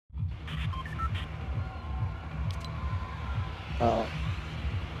Oh.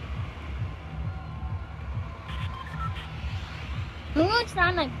 I'm gonna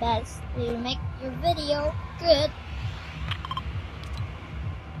try my best to make your video good.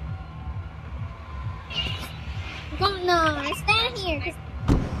 Come on, stand here.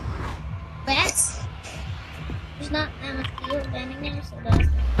 Best. There's not that much field standing there, so that's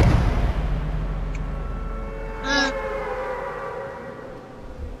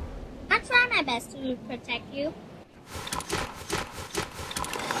I'll try my best to protect you.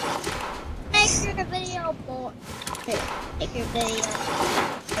 Make your video board. Make your video.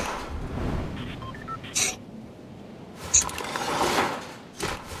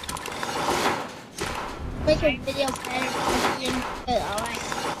 Make your video better for being good, alright?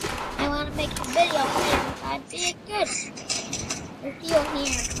 I want to make your video better by being good. If you're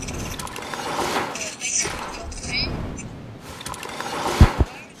here.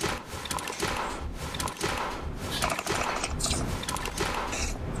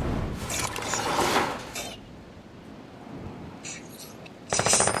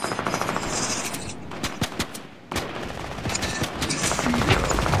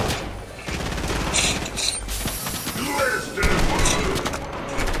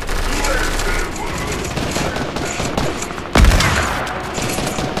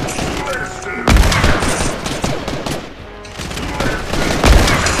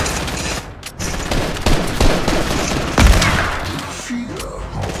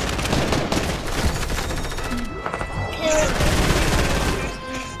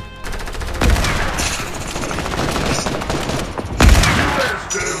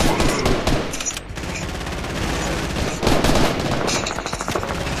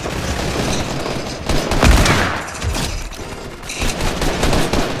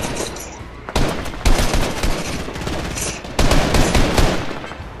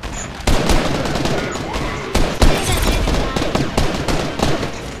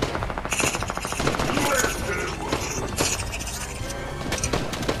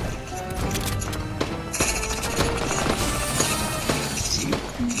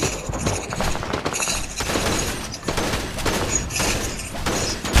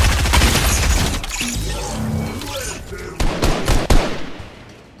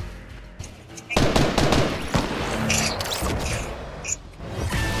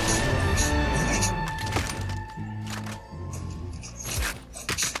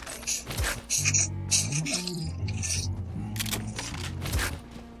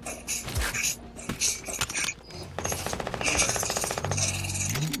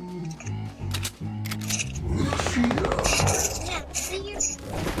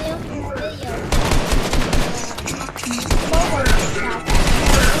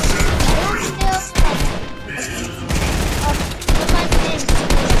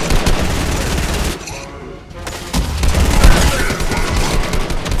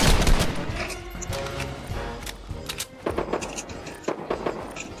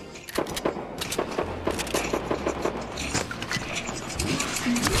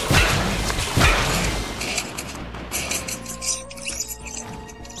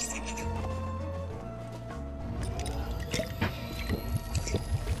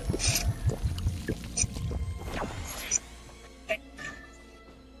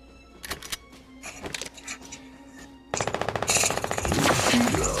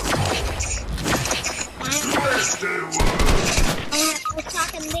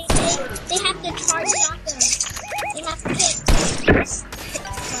 They have to charge shotguns. They have to hit.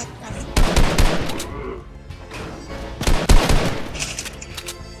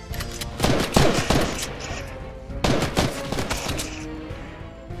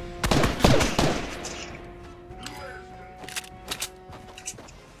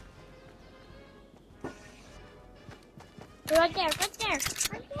 Right there, right there,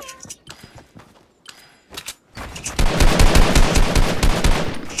 right there.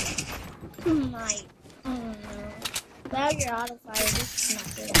 Oh no. Glad you're out of fire. This is not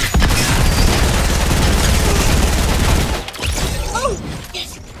good. Oh!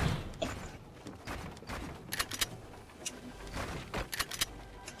 Yes!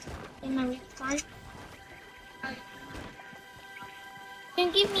 Am I respawn? You can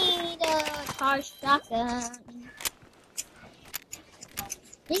give me the charged shotgun.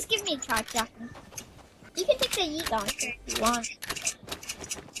 Please give me a charged shotgun. You can take the yeet launcher if you want.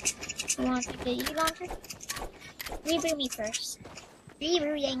 You want to take the yeet launcher? Reboot me first.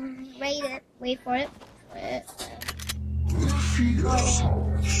 Rebooting. Wait for it.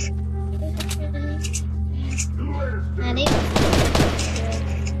 And it.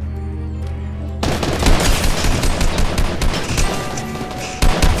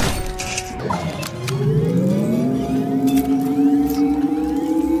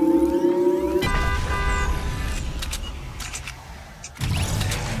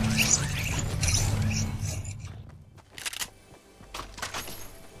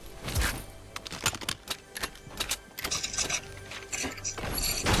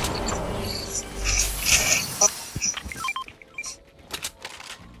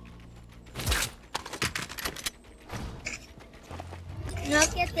 And I'll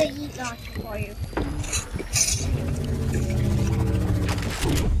get the yeet launcher for you.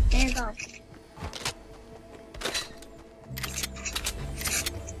 There you go.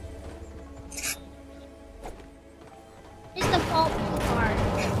 It's the fault card.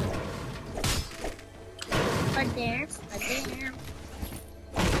 Right there. Right there.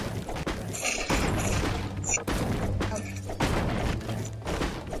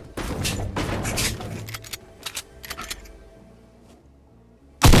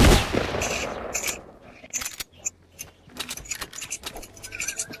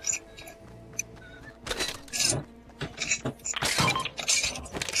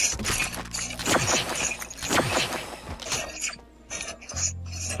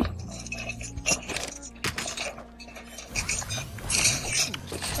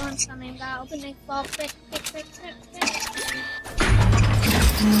 Coming back, open the ball, quick.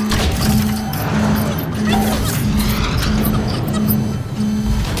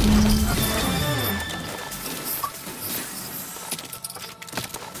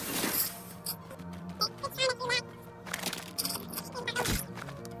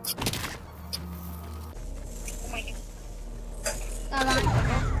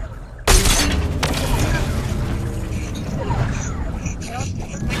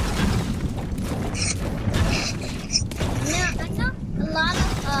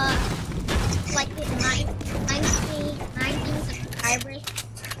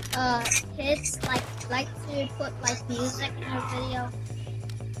 Kids like to put like music in their video,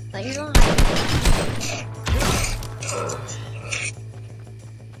 but you don't like it.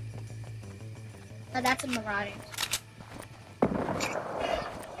 But that's a Marauder.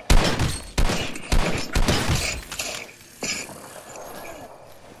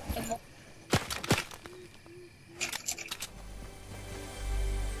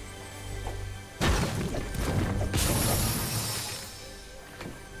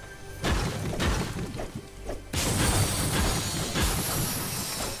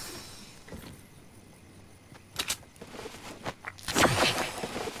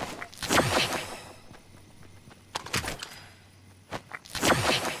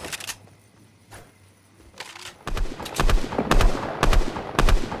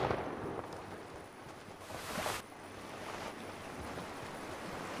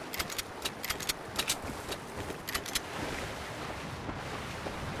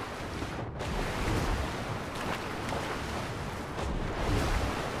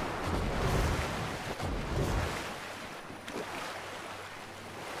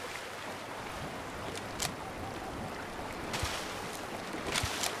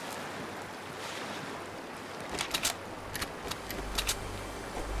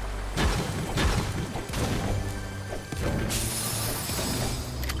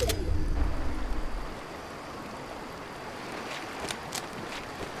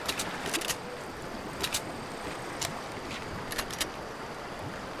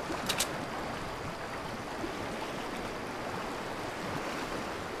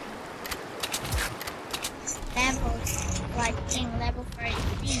 Like in level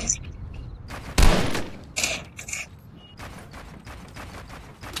 13.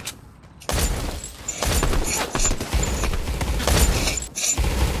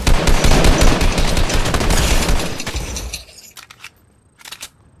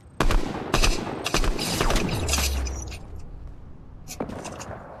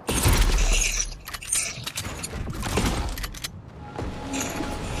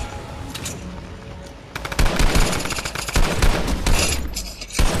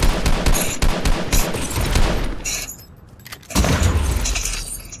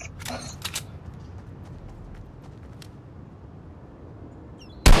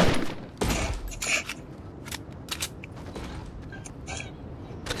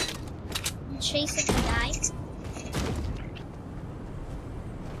 Chasing the guy.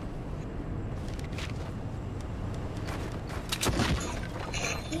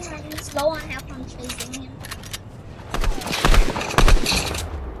 He's low on health on chasing him.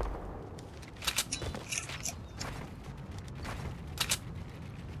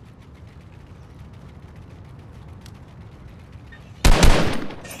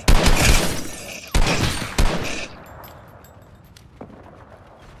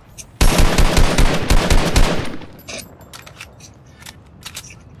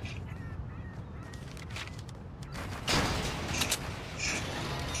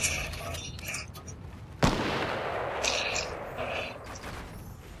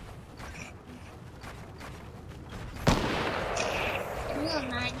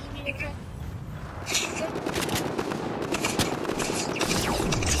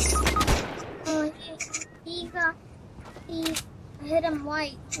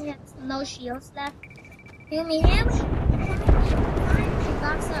 white. He has no shields left. Heal me, heal me. He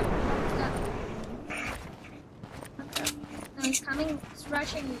backs up. No, he's coming. He's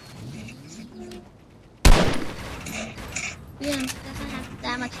rushing. William doesn't have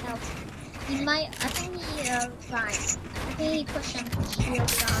that much health. He might. I think he died. I think he pushed him to shield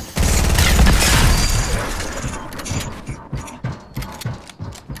down.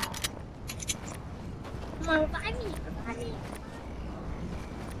 Come on, revive me. Revive me.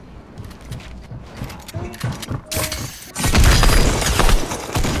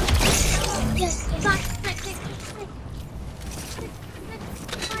 Yes, revive.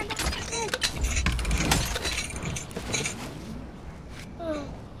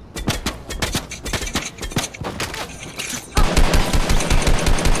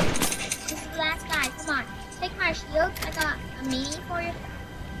 Shield, I got a mini for you.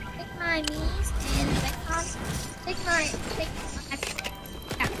 Take my minis and backpack. Take my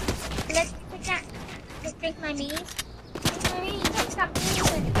yeah. Let's take that. Let's take my minis. Take my minis. Stop minis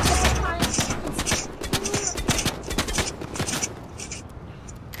and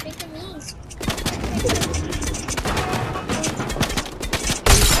take the minis.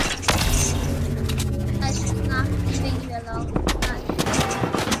 I should not leaving you alone.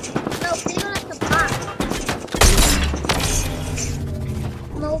 No, feel like a box.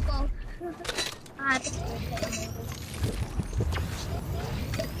 Mobile. I have to play mobile.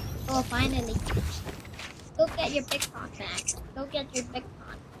 Oh, finally. Go get your big pot back. Go get your big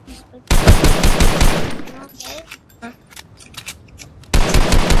pot. Okay.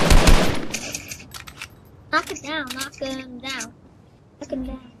 Knock it down. Knock him down. Knock him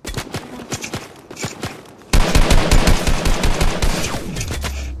down.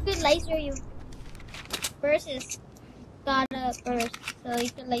 Could laser you. Burst is gotta burst, so he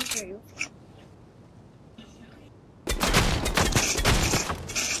can laser you.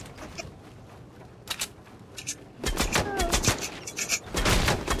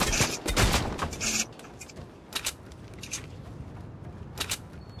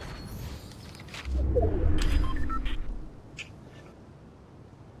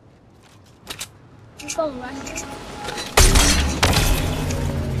 He's going rush.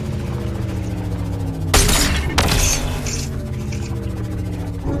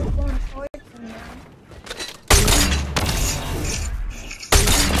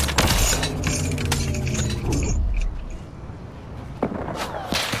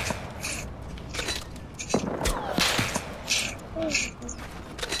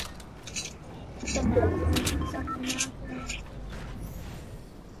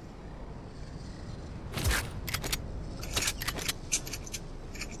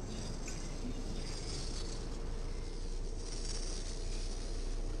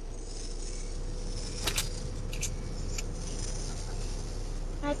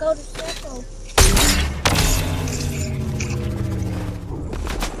 I go to circle.